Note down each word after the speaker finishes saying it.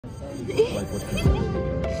Get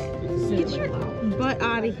your butt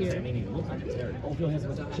out of here.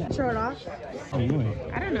 Show it off. I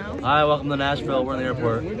don't know. Hi, welcome to Nashville. We're in the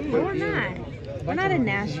airport. No, we're not. We're not in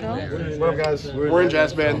Nashville. What up, guys? We're in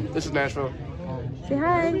Jazz Band. This is Nashville. Say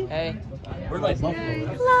hi. Hey. We're like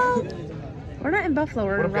Buffalo. Hello. We're not in Buffalo.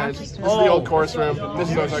 We're in Rochester. This is the old chorus room. This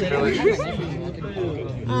is Ozark Village.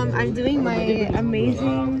 I'm doing my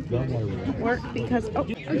amazing work because. Oh,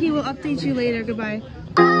 okay. We'll update you later. Goodbye.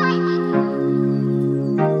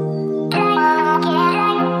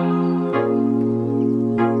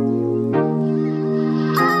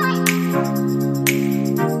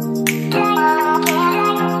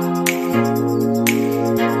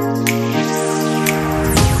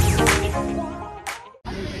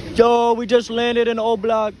 Yo, we just landed in O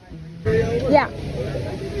Block. Yeah.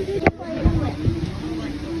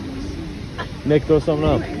 Nick, throw something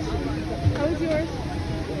up. How was yours?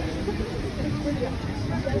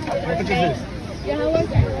 Yeah, how was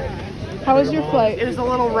it? How was your flight? It is a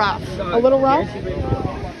little rough. A little rough?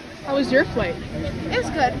 How was your flight? It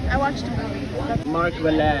was good. I watched a movie. Mark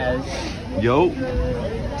Velez. Yo.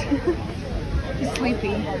 He's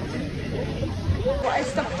sleepy.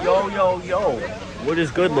 Yo, yo, yo. What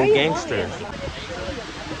is good, little gangster?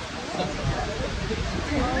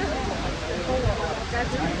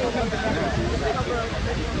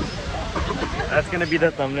 That's gonna be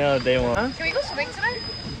the thumbnail of day one. Huh? Can we go swimming tonight?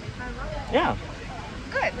 Yeah.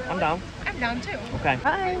 Good. I'm down. I'm down too. Okay.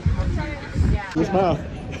 Bye. Smile.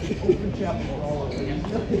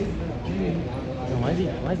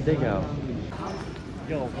 Why's Dig out?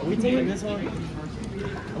 Yo, are we taking this one?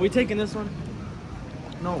 Are we taking this one?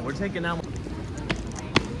 No, we're taking that one.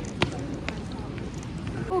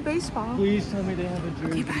 Oh, baseball. Please tell me they have a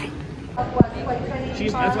jersey. Okay, bye.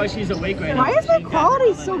 That's why she's awake right now. Why is my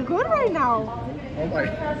quality so good right now? Oh my.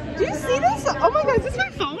 Do you see this? Oh my god, is this my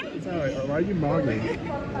phone? It's alright. Why are you mogging?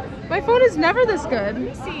 My phone is never this good. Let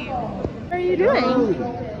me see. What are you doing?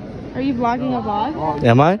 Are you vlogging a vlog?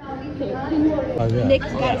 Am I? Oh, yeah. Nick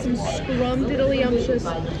got some scrumdiddlyumptious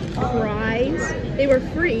fries. They were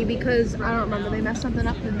free because, I don't remember, they messed something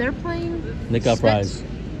up. They're playing Nick got fries.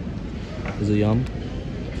 Is it yum?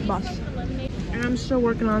 Bus. And I'm still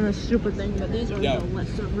working on this stupid thing, but these are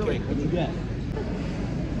delicious. They're really good. What'd you get?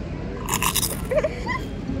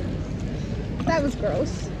 That was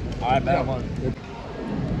gross. I bet one.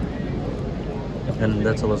 And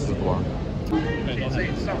that's Alyssa's vlog.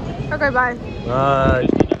 Okay, bye. Bye.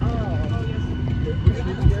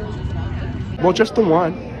 Well, just the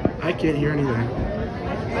one. I can't hear anything.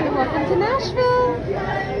 So welcome to Nashville.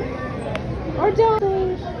 Or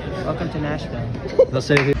don't. Welcome to Nashville. Let's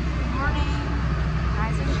say it.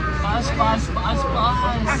 Bus.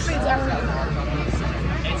 Actually, it's after.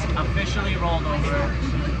 It's officially rolled over.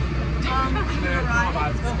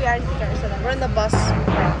 We're in the bus.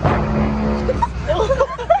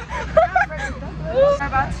 We're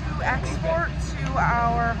about to export to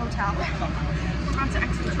our hotel. About to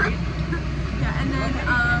exit. Yeah, and then I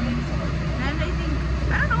think,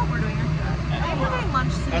 I don't know what we're doing after that. I think we're getting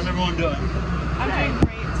lunch today. How's everyone doing? I'm doing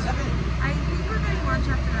great. I think we're getting lunch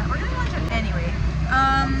after that. We're getting lunch anyway.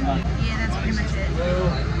 Yeah, that's pretty much it.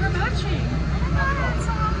 We're matching. Oh my god, it's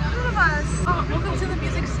so good of us. Oh, welcome to the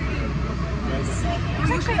Music City.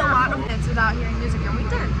 There's actually a lot of minutes without hearing music, and we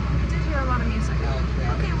did hear a lot of music.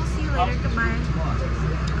 Okay, we'll see you later. Goodbye.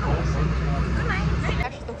 Good night.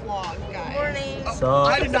 That's the vlog, guys. Morning. So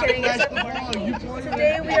I did not catch the vlog. You pointed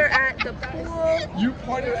Today we are at the pool. You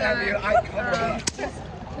pointed at me and I covered it.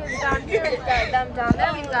 Down here we've got them. Down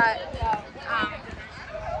there we've got.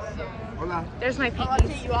 Hola. There's my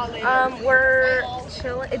peepees. We're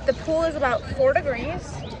chilling. The pool is about 4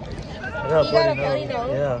 degrees. I got a bloody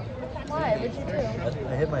nose. Yeah. Why? What'd you do?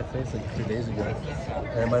 I hit my face like 2 days ago.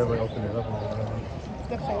 And I might have like opened it up. And I don't know.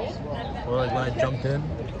 The face? Or like when I jumped in.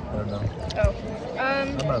 I don't know. Oh.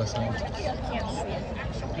 I'm not a scientist.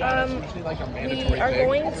 We are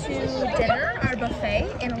going to dinner, our buffet,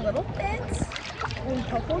 in a little bit. We'll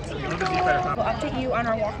update you on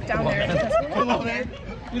our walk down there. Come on, man.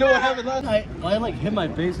 You know what happened last night? I like hit my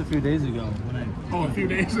face a few days ago. Oh, a few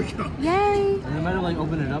days ago. Yay! And I might have like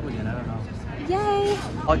opened it up again. I don't know. Yay!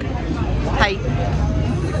 Hi.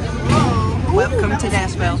 Welcome to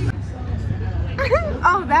Nashville.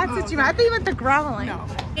 Oh, that's what you meant. I thought you meant the growling. No.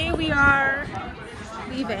 Today we are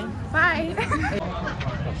leaving. Bye.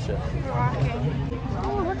 Oh shit. We're walking.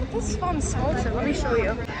 Oh, look at this fun sculpture. Let me show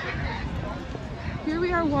you. Here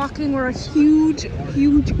we are walking. We're a huge,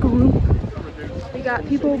 huge group. We got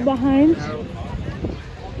people behind.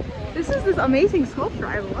 This is this amazing sculpture.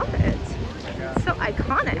 I love it. It's so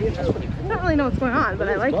iconic. I don't really know what's going on, but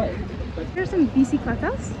I like it. Here's some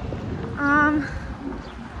bicicletas.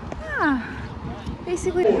 Yeah.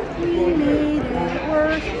 Basically, we made it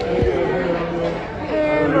work.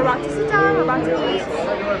 And we're about to sit down, we're about to eat.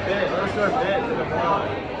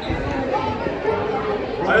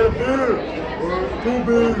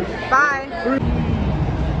 Bye.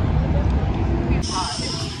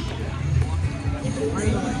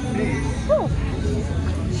 Woo.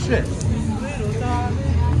 Shit.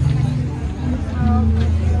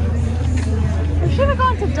 We should have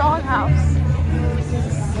gone to Doghouse.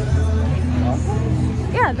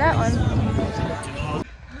 Yeah, that one.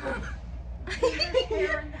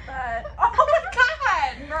 Oh my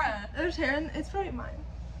god, bruh. There's hair in, it's probably mine.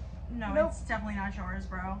 No, Nope. it's definitely not yours,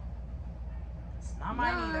 bro. It's not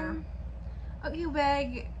mine either. Okay,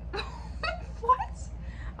 bag. What?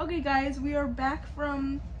 Okay, guys, we are back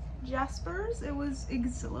from Jasper's. It was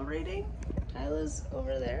exhilarating. Tyla's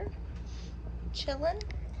over there, chilling.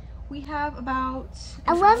 We have about.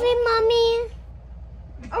 I love you, Mommy.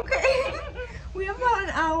 Okay. We have about an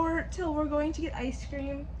hour till we're going to get ice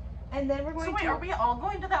cream, and then we're going So wait, to. are we all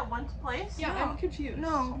going to that one place? Yeah, I'm confused.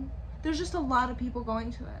 No, there's just a lot of people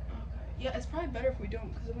going to it. Yeah, it's probably better if we don't,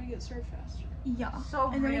 because then we get served faster. Yeah. So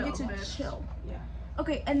And then we real, get to bitch. chill. Yeah.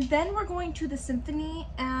 Okay, and then we're going to the symphony,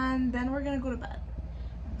 and then we're gonna go to bed.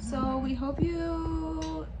 So we hope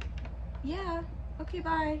you. Yeah. Okay.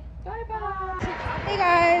 Bye. Bye. Bye. Hey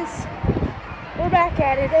guys, we're back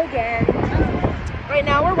at it again. Right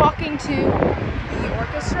now we're walking to the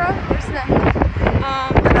orchestra. There's that.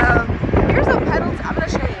 Here's a pedal. I'm gonna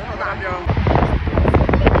show you. Hold on.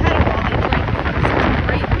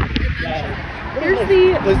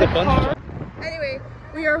 Here's the car. Anyway,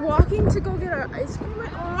 we are walking to go get our ice cream. We're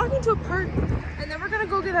walking to a park, and then we're gonna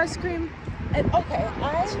go get ice cream. And okay,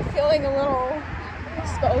 I'm feeling a little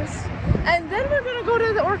exposed. And then we're gonna go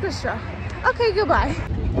to the orchestra. Okay, goodbye.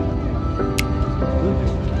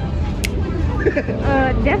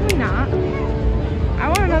 Definitely not. I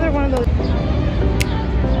want another one of those.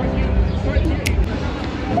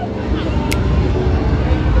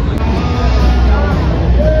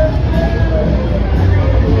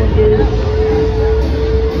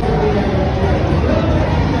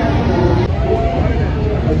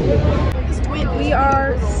 We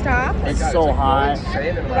are stopped. It's so hot.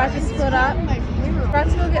 We're about to split up. We're about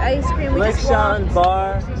to go get ice cream. We just Lickshine walked.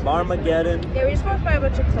 Bar, Barmageddon. Yeah, we just walked by a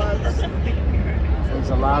bunch of clubs. There's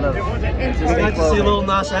a lot of interesting I got to see clothing. Lil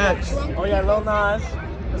Nas X. Oh yeah, Lil Nas.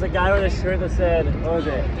 There's a guy with a shirt that said, what was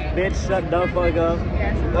it? Bitch, shut the fuck up.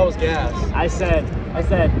 That was gas. I said,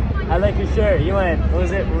 I like your shirt. You went, what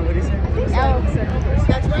was it? What did he say?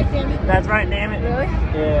 That's right, damn it. That's right, name it. Really?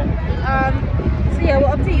 Yeah. So yeah, we'll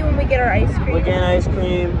update you when we get our ice cream. We're getting ice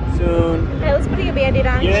cream soon. Hey, let's put a Band-Aid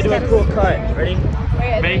on. You're gonna do a cool cut. Ready?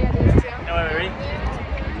 Wait, Ready? No, wait, ready?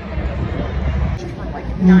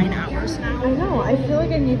 9 hours now. I know. I feel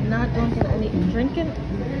like I need not drinking any drinking,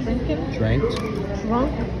 Drank.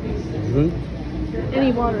 drunk,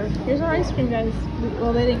 any water. Here's our ice cream, guys.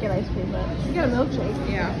 Well, they didn't get ice cream, but we got a milkshake.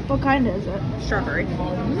 Yeah. What kind is it? Strawberry.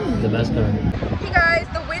 The best kind. Hey guys,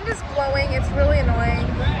 the wind is blowing. It's really annoying.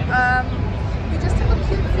 We just took a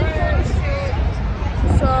cute photo shoot,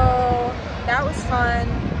 so that was fun.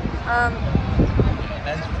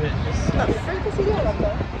 That's fitness. What the frick is he doing up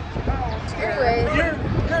there? Anyways,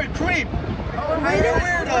 You're a creep.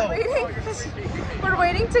 we're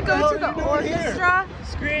waiting to go to the orchestra.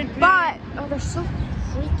 But oh, they're so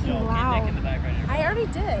freaking loud. I already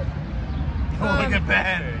did. Look at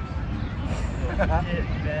Ben.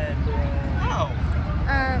 Oh.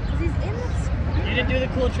 Cause he's in the You didn't do the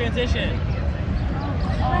cool transition.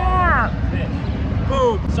 crap.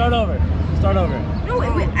 Boom. Start over. Start over. No,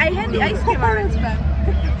 wait, I had the ice cream already.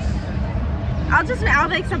 I'll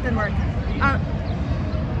make something work.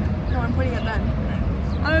 No, I'm pointing at Ben.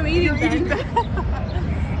 I'm eating Ben.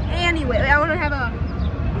 Anyway, I want to have a.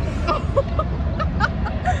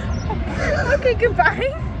 Okay,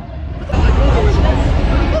 goodbye.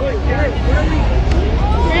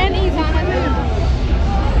 Granny's on it.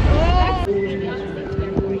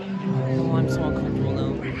 Oh, I'm so uncomfortable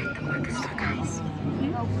now.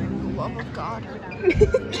 Love of God.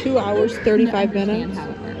 2 hours, 35 minutes.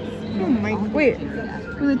 Oh my. Wait.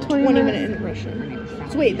 Was it 20 20-minute intermission.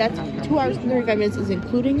 So wait, that's 2 hours and 35 minutes is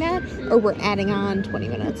including that, or we're adding on 20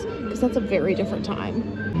 minutes? Because that's a very different time.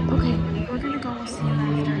 Okay, we're gonna go. We'll see you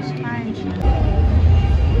after. Bye.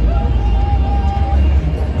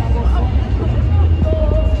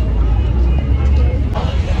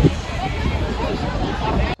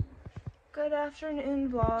 Good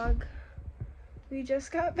afternoon, vlog. We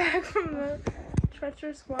just got back from the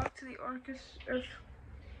treacherous walk to the orchestra.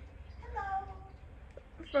 Hello.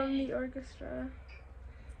 From the orchestra.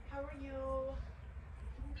 How are you?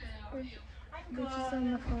 I'm We're just good.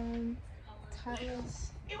 on the phone.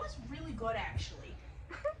 Timeless. It was really good, actually.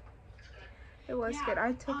 It was Yeah, good.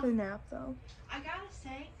 I took a nap though. I gotta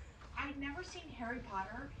say, I'd never seen Harry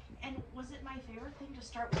Potter, and was it my favorite thing to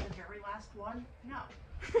start with the very last one? No.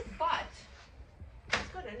 But, it's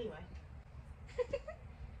good anyway.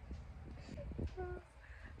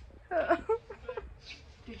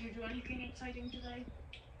 Did you do anything exciting today?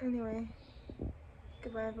 Anyway,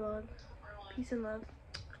 goodbye vlog. Peace and love.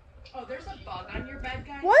 Oh, there's a bug on your bed,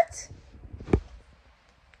 guys. What?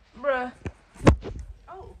 Bruh.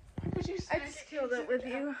 Oh, would you I just killed it with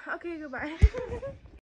you. Okay, goodbye.